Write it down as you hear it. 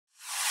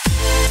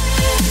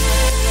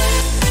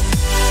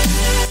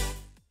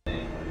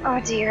Oh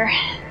dear.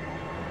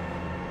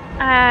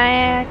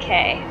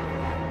 Okay.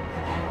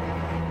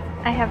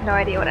 I have no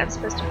idea what I'm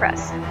supposed to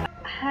press.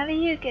 How do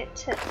you get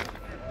to...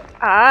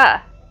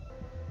 Ah!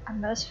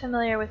 I'm most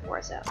familiar with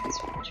Warzone, so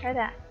we're gonna try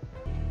that.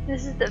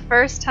 This is the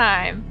first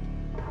time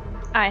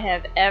I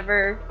have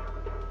ever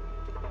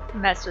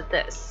messed with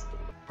this.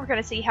 We're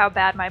gonna see how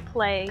bad my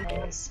play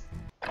is.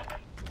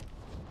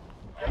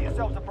 Get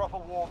yourself a proper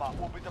warm-up.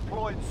 We'll be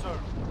deployed soon.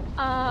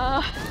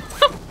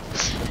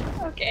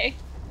 Okay.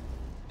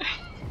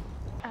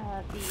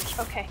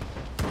 Okay.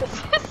 This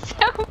is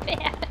so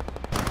bad.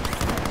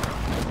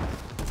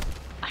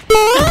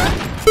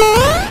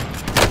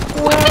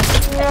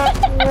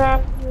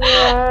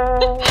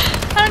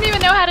 I don't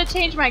even know how to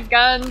change my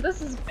gun.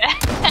 This is bad.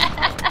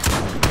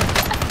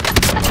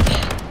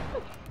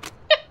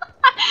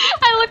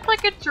 I look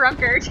like a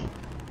drunkard.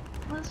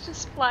 Let's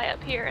just fly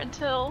up here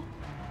until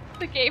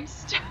the game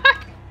starts.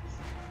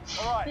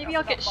 Right, maybe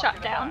I'll get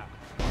shot down.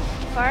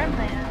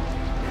 Farmland.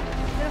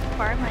 Go to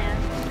farmland.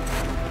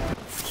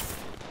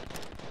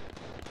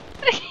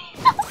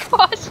 Oh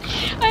gosh,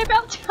 I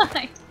about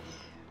died.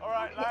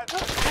 Alright, lads.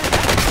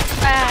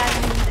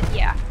 And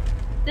yeah,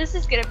 this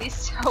is gonna be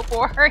so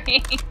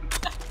boring.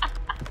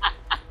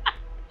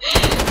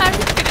 I'm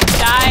just gonna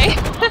die.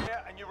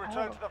 And you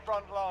return to the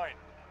front line.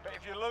 But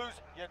if you lose,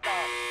 you're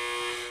done.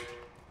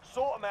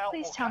 Sort them out.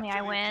 Please or tell me I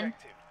capture the win.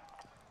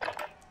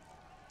 objective.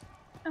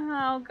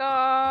 Oh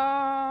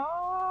gosh.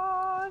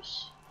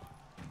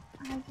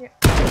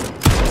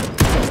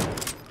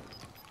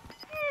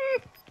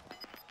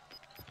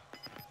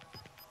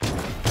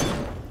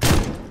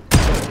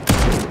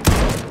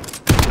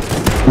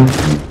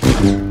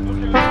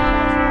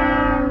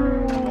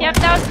 Yep,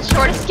 that was the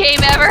shortest game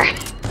ever.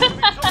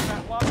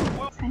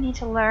 I need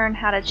to learn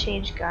how to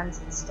change guns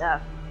and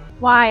stuff.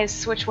 Why is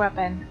switch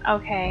weapon?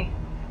 Okay.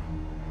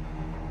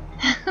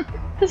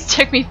 This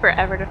took me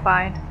forever to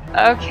find.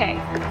 Okay,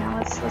 now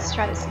let's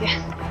try this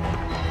again.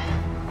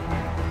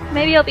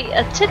 Maybe I'll be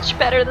a titch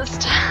better this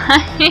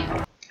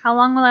time. How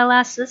long will I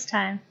last this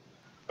time?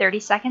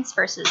 30 seconds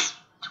versus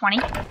 20?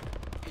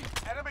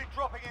 Enemy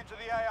dropping into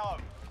the AO.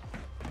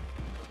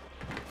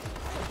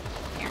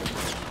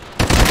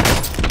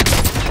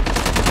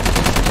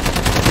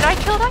 Did I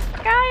kill that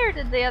guy or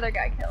did the other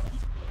guy kill me?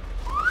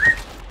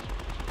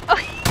 Oh.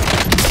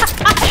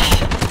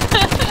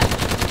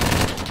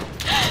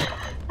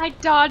 I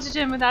dodged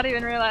him without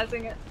even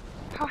realizing it.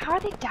 How are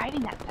they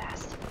diving that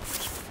fast?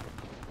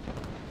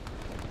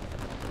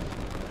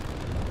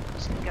 I'm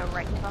just gonna go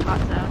right into the hot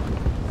zone.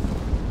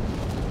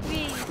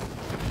 Whee!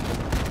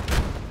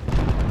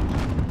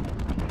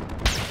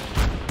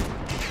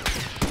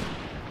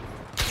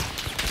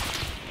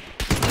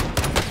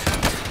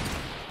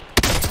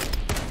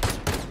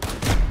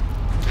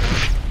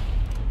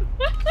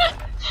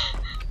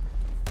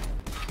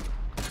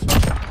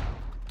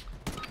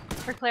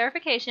 For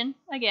clarification,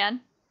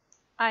 again,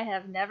 I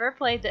have never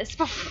played this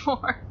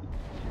before.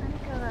 I'm trying to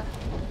go to the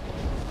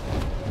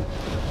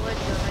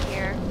woods over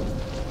here.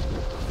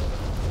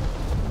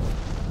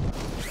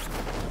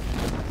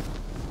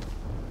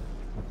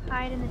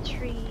 Hide in the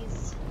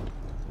trees.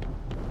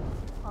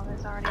 Oh,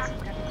 there's already some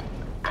kind of...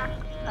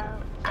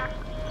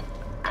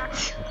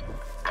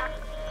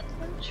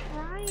 I'm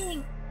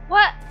trying.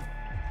 What?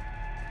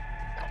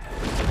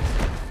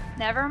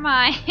 Never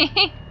mind.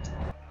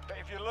 But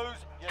if you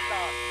lose, you're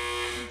done.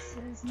 This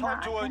is Time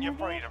not to earn your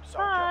gonna be freedom, soldier.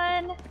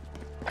 fun.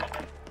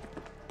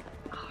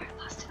 Oh, I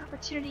lost an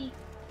opportunity.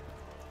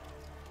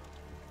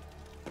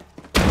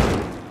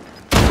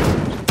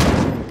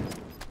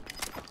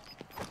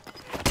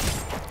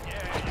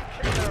 Yeah, you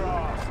kicked their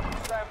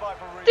ass. Stand by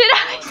for Did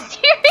I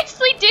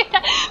seriously do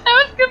that? That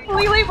was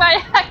completely by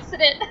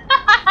accident.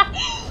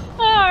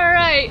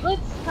 Alright,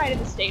 let's try to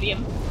the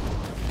stadium.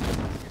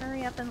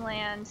 Hurry up and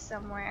land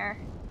somewhere.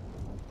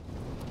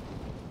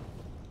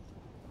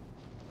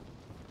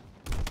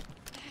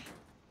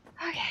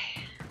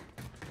 Okay.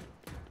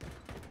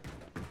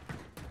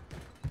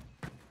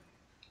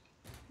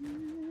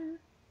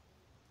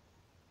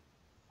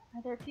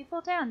 Are there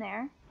people down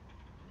there?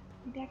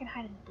 Maybe I can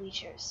hide in the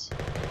bleachers.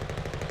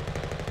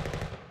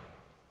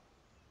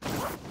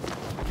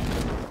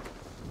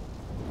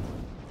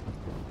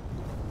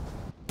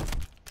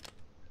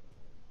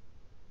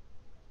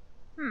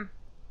 I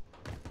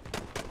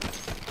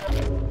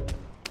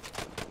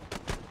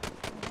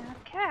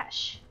have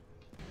cash.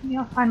 Maybe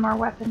I'll find more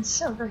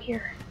weapons over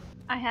here.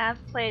 I have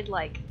played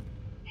like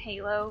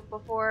Halo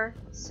before,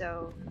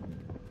 so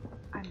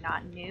I'm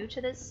not new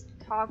to this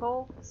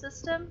toggle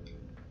system.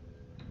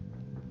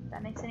 If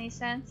that makes any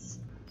sense.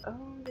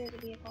 Oh, there's a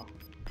vehicle.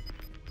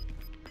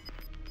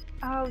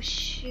 Oh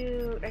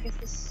shoot, I guess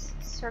this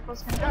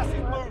circle's gonna be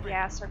closed.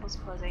 Yeah, circle's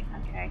closing.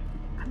 Okay.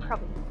 I'm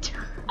probably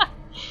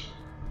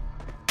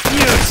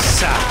You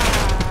suck!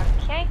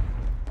 Okay.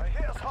 They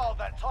hit us hard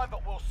that time,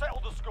 but we'll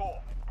settle the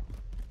score.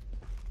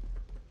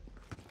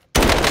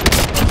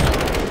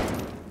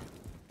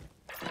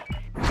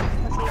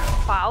 Was he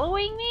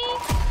following me?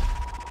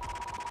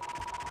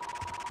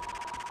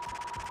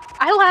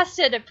 I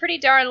lasted a pretty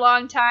darn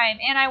long time,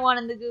 and I won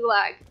in the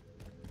gulag.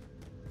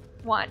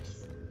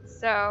 Once.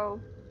 So...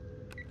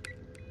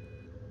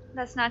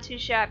 that's not too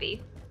shabby.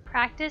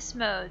 Practice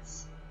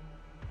modes.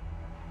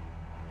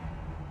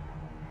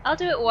 I'll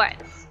do it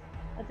once.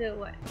 I'll do it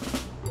once.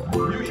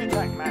 Use your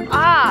tac map.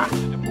 Ah!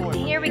 Ready to deploy.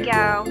 Here we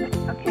go.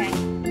 Okay.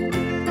 Stay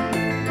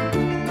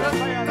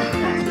out of the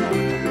gas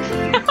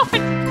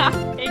zone. I'm not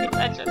paying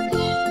attention.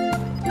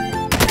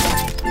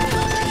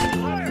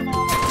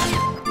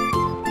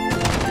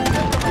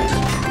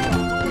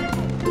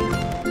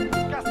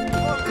 Gas is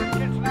closing.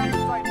 Get to the new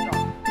safe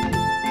zone.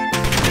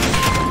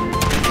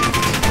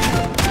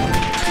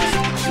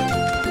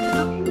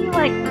 How can you,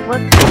 like,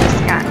 look at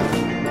this guy?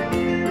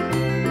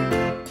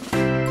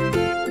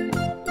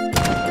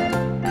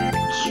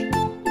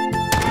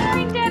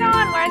 I'm dead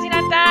on! Why is he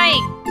not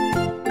dying?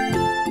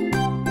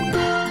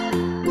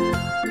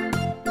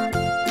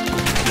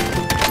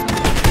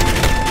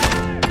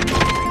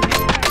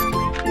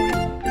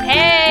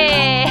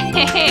 Hey!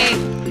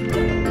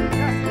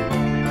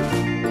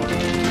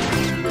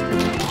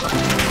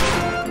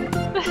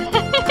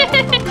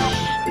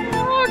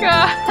 Oh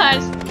gosh!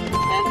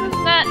 This is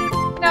not...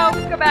 No,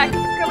 go back,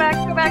 go back,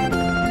 go back.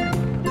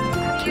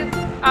 How do you...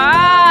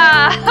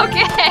 Ah!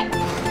 Okay!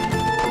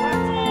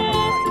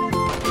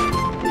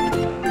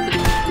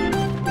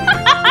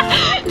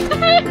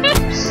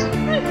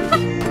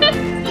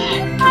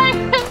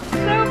 I'm so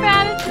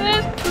bad at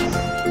this!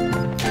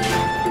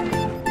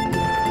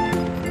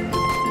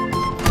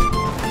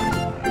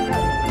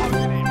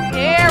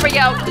 Here we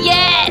go!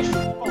 Yes!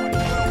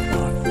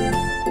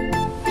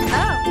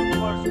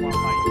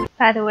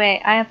 By the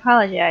way, I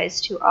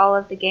apologize to all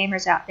of the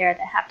gamers out there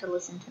that have to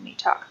listen to me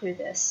talk through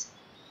this.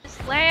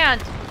 Just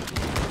land!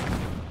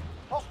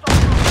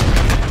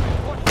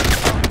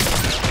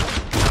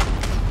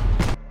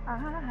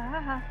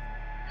 Ah.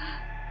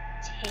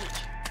 Take.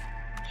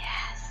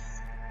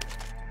 Yes.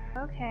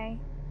 Okay.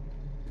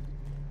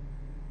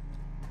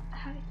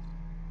 How do...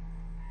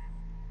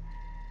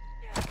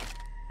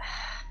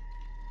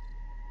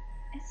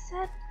 It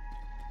said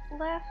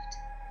left.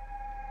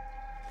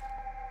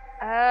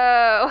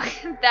 Oh,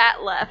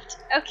 that left.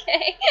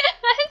 Okay.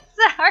 I'm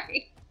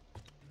sorry.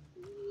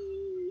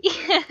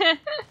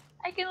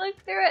 I can look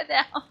through it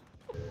now.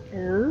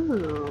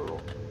 Ooh.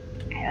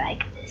 I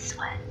like this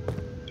one.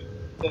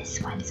 This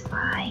one's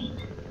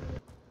fine.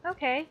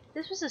 Okay,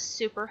 this was a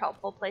super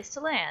helpful place to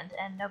land,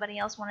 and nobody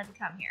else wanted to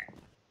come here.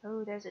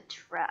 Oh, there's a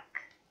truck.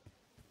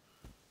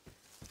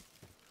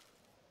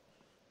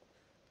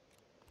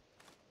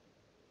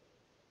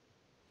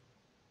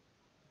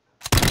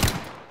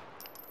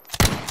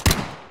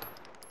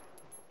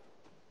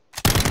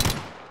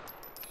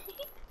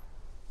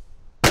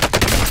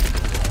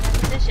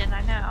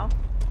 I know.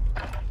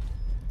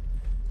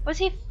 Was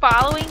he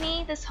following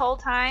me this whole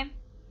time?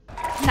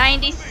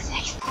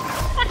 96.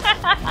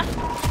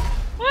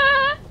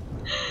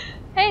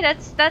 Hey,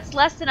 that's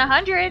less than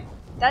 100.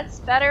 That's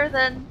better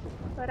than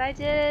what I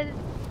did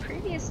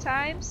previous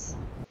times.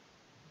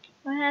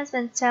 My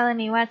husband's telling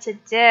me what to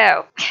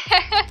do.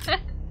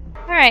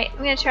 Alright, I'm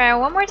gonna try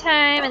one more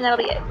time and that'll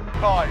be it.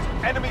 Guys,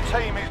 enemy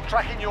team is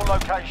tracking your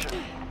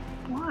location.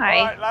 Why?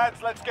 Alright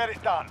lads, let's get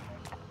it done.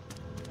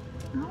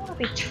 I don't want to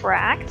be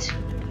tracked.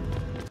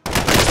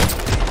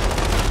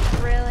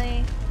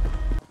 Really?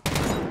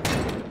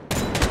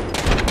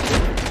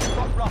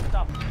 Got roughed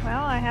up.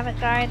 Well, I haven't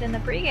died in the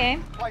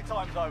pregame.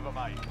 Playtime's over,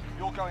 mate.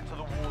 You're going to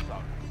the war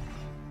zone.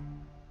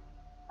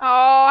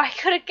 Oh, I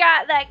could have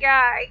got that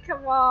guy.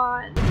 Come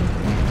on.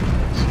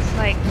 She's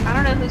like, I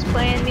don't know who's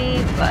playing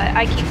me, but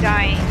I keep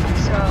dying,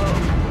 so...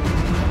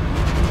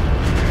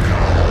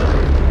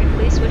 Can we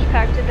please switch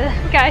back to the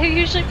guy who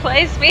usually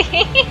plays me?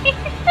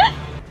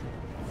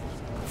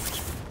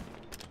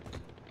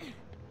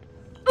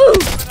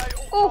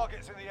 Ooh!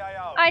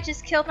 I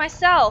just killed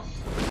myself.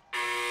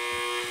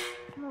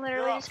 I'm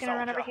literally just gonna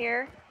run over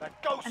here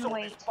and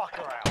wait.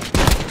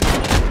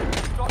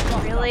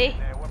 Really?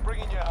 We're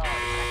bringing you home.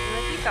 Exactly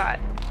like you thought.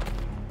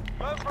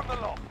 Learn from the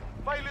lock.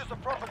 Failures are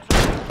proper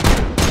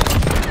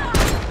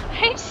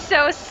I'm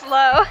so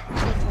slow.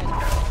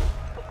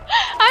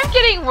 I'm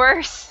getting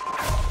worse.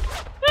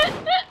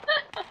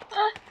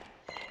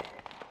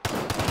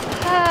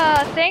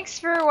 Thanks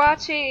for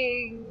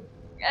watching.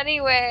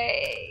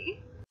 Anyway.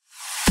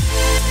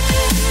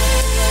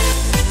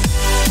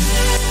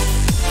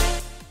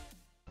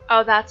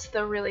 Oh, that's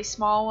the really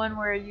small one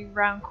where you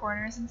round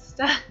corners and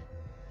stuff.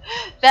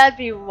 That'd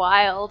be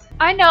wild.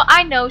 I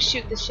know,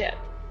 shoot the ship.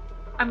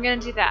 I'm gonna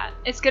do that.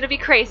 It's gonna be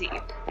crazy,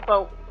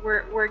 but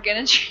we're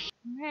gonna try.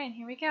 Alright,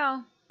 here we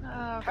go.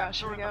 Oh gosh,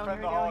 here we go, here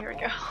we go, here we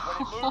go.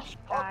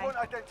 Hardpoint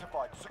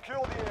identified.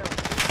 Secure the area.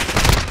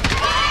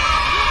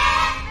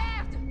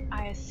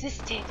 I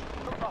assisted.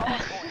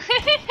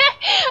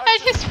 I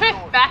just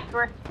went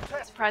backward.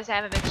 I'm surprised I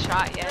haven't been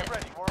shot yet. Get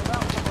ready. We're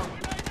about to move.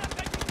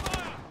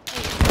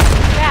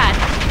 Bad.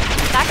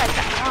 That guy's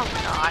got. Oh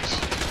gosh.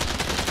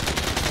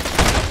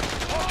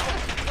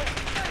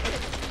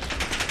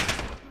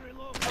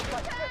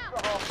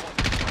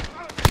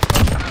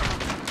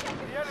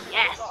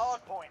 Yes.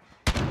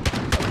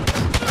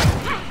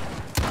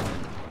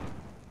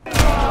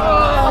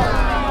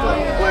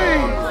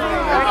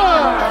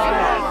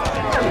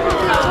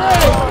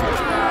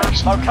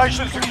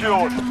 Location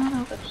secured.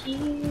 Over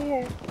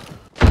here.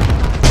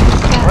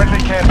 Friendly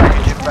care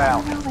package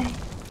inbound.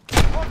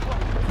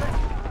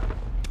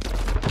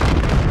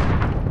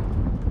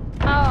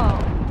 Oh,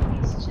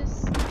 he's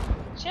just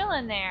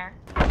chilling there.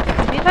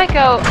 Maybe if I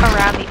go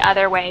around the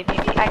other way,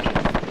 maybe I can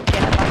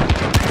get a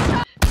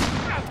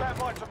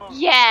bunch.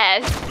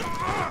 Yes!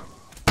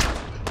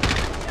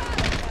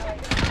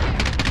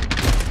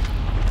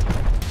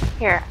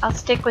 Here, I'll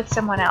stick with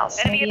someone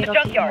else. Maybe it'll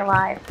keep me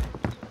alive.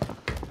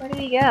 Where did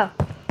he go?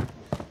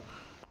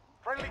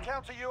 Friendly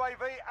counter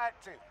UAV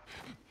active.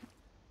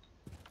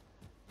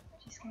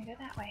 She's gonna go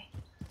that way.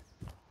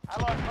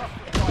 Allied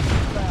cluster strike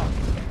inbound.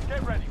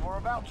 Get ready, we're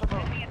about to move.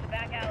 Enemy in the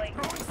back alley.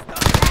 We're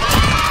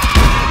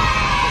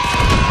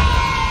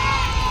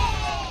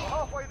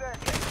halfway there.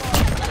 Keep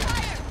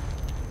fire.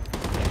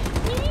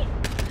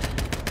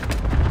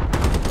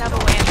 Double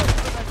whammy.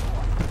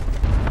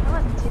 That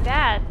wasn't too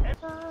bad.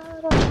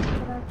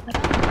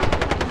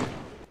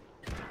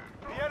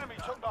 The enemy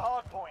took the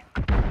hard point.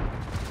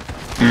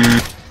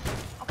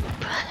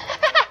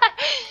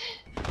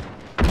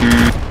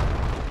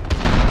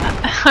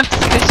 I'm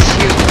just gonna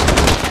shoot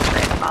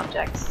random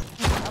objects.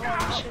 Allied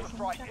cluster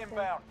strike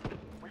inbound.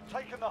 We've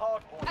taken the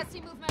hard point. I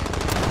see movement.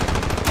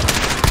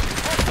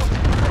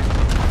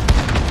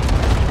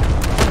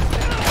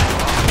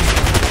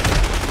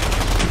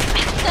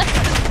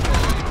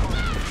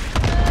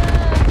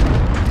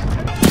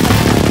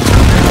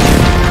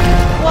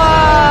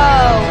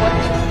 Whoa! What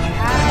just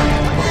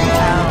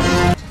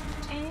happened?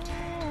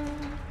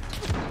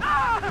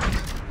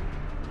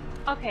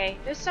 Okay,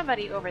 there's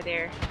somebody over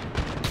there.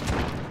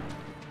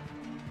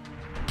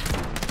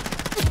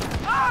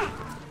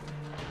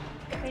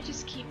 They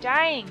just keep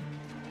dying.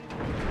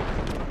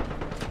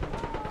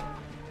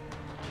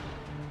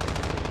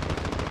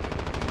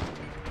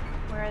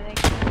 Where are they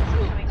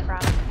coming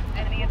from?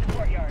 Enemy in the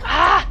courtyard.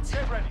 Ah!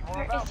 Get ready, we're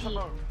Where about is to he?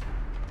 move.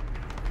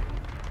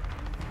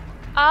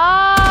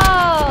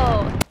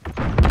 Oh!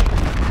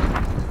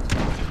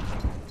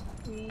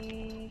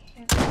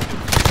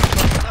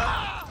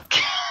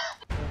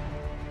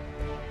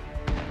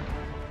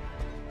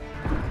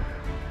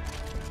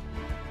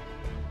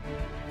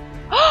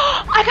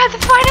 I got the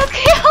final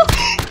kill!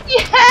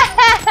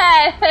 Yes!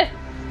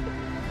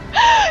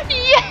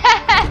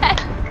 Yes!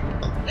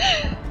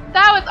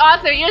 That was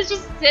awesome. He was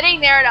just sitting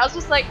there and I was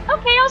just like,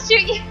 okay, I'll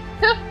shoot you.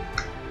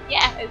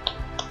 Yes.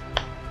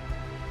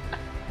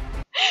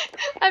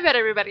 I bet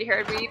everybody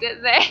heard me,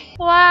 didn't they?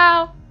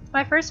 Wow.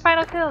 My first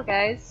final kill,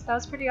 guys. That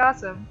was pretty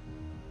awesome.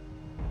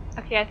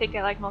 Okay, I think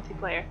I like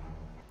multiplayer.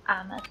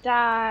 I'ma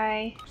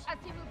die. I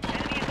see movement.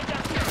 Enemy in the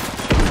dumpster.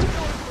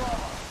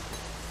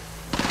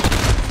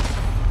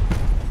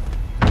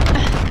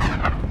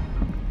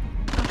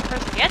 I'm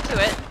supposed to get to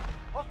it.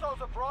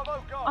 Hostiles at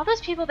Bravo, go. All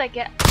those people that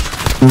get...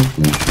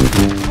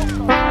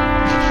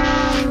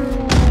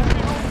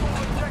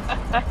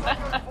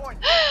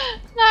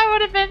 That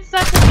would have been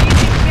such an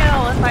easy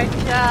kill if I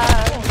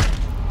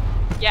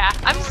just... Yeah,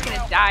 I'm just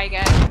gonna die,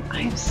 guys.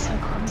 I am so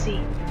clumsy.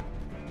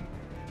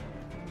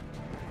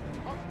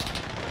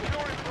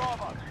 Securing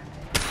Bravo.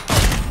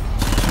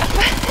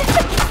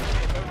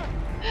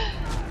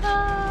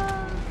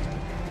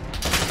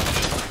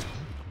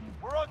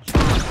 We're on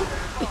charge.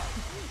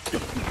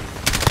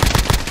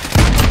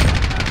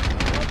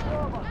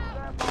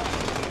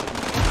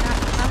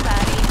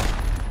 Somebody.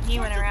 He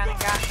went around and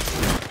got me.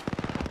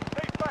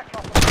 Need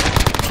backup.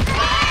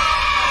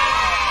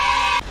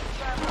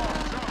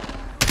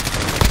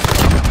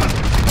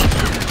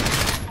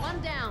 One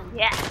down.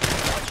 Yeah.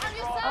 On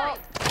your side.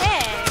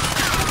 Hey,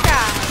 good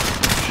job.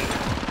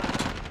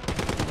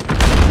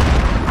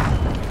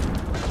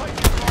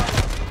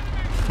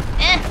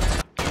 Eh.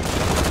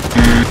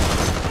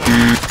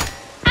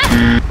 Ah!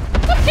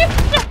 I'm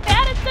so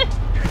bad at this.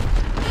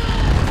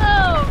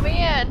 Oh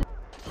man.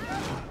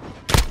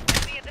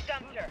 Enemy in the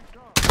dumpster.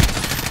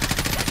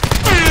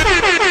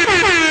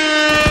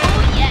 Oh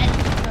yes.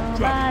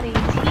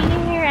 Nobody's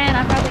here and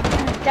I'm probably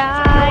gonna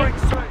die. Securing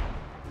C.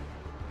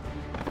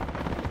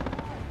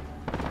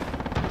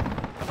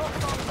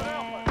 Hostiles at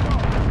Alpha, go.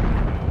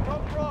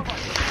 Got Bravo.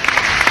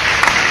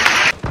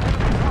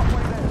 Enemy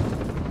halfway there.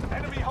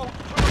 Enemy holds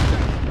 2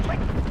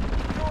 objectives.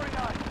 Securing A.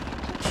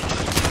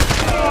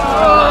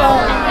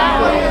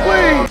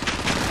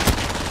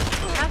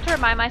 I have to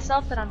remind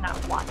myself that I'm not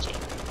watching.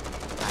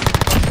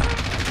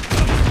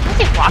 Why is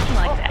he walking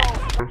like that?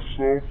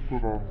 Myself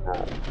that I'm not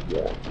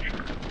watching.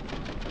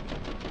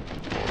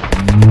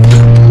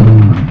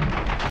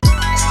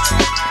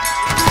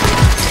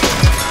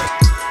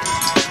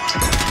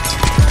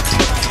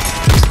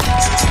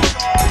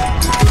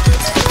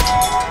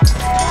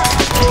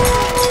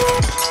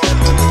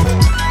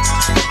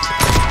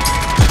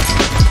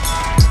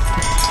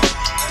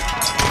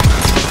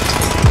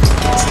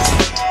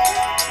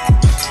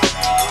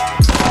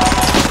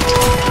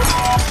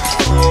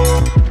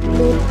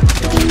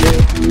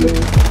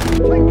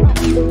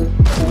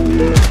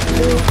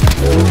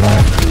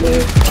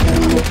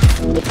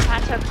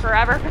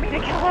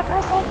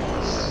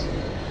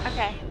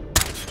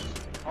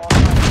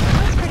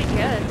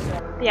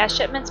 Yeah,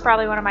 Shipment's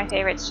probably one of my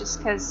favorites just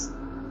because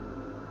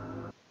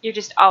you're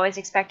just always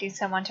expecting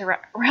someone to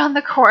round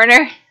the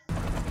corner.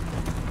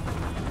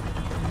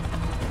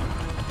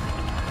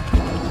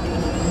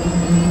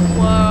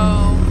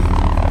 Whoa.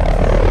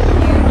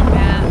 Huge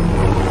map.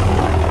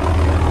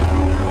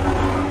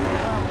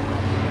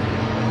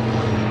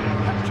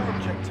 Capture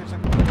objectives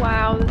and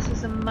Wow, this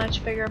is a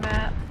much bigger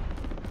map.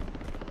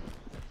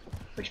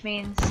 Which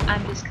means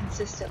I'm just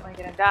consistently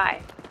gonna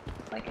die.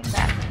 Like in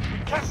that.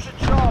 capture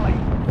Charlie.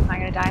 Am I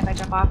gonna die if I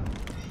jump off?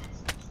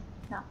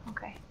 No,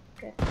 okay,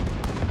 good.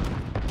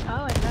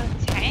 Oh, is that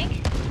a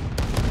tank?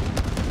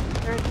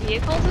 There are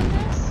vehicles in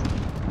this?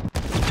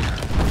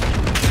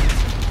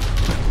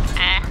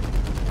 Ah,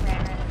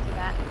 ran into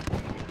that.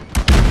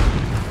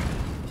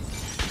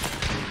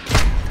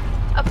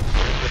 Oh.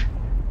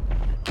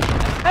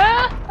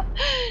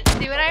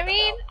 See what I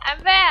mean?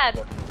 I'm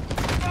bad.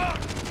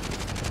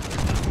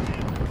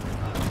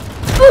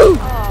 Oh,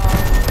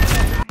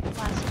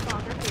 last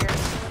longer here.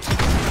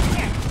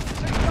 Here.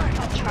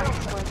 I'll try to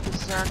go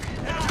berserk.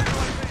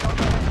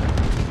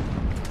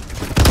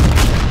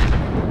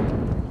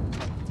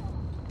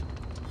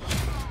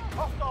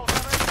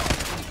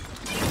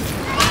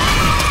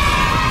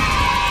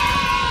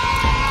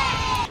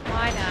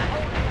 Why not?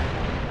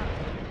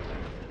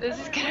 This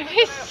is gonna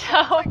be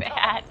so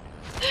bad.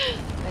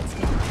 Let's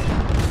go.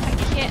 I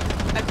can't.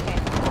 Okay.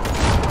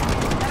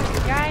 That was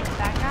the guy.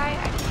 That guy.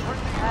 I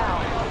can't tell.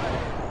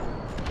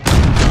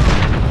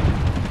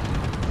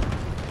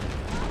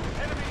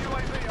 Enemy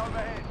UAV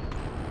overhead.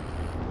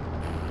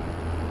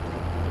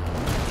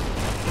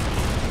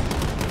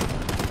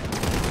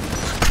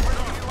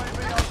 Enemy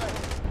UAV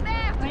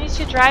overhead. I'm used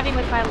to driving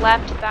with my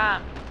left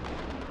thumb.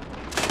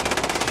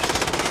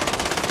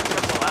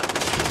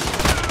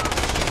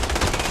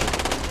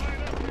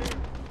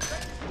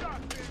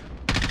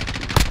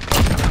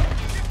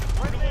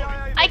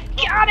 I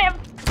got him!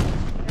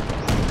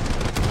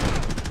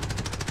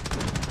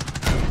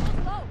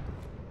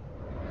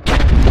 I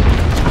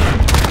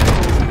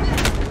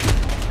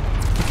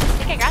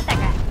think I got that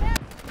guy.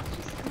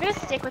 I'm gonna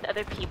stick with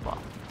other people.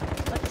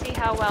 Let's see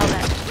how well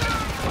that.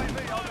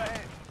 UAV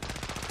overhead.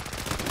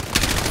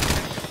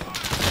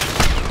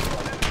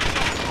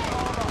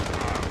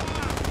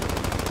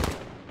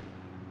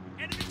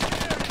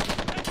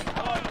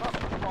 Allied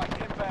cluster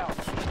strike inbound.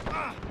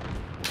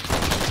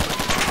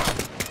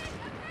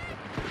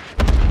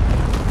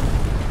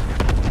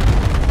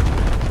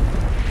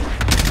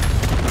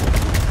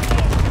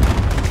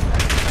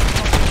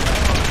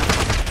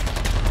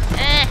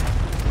 Eh.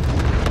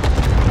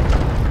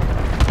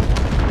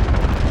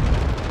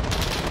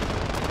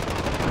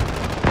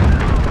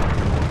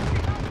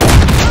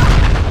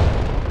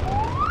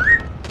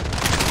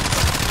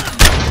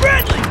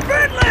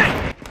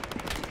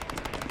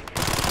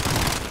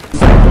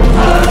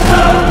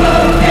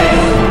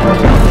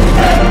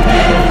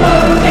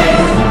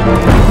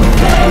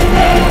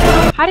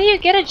 How do you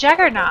get a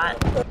juggernaut?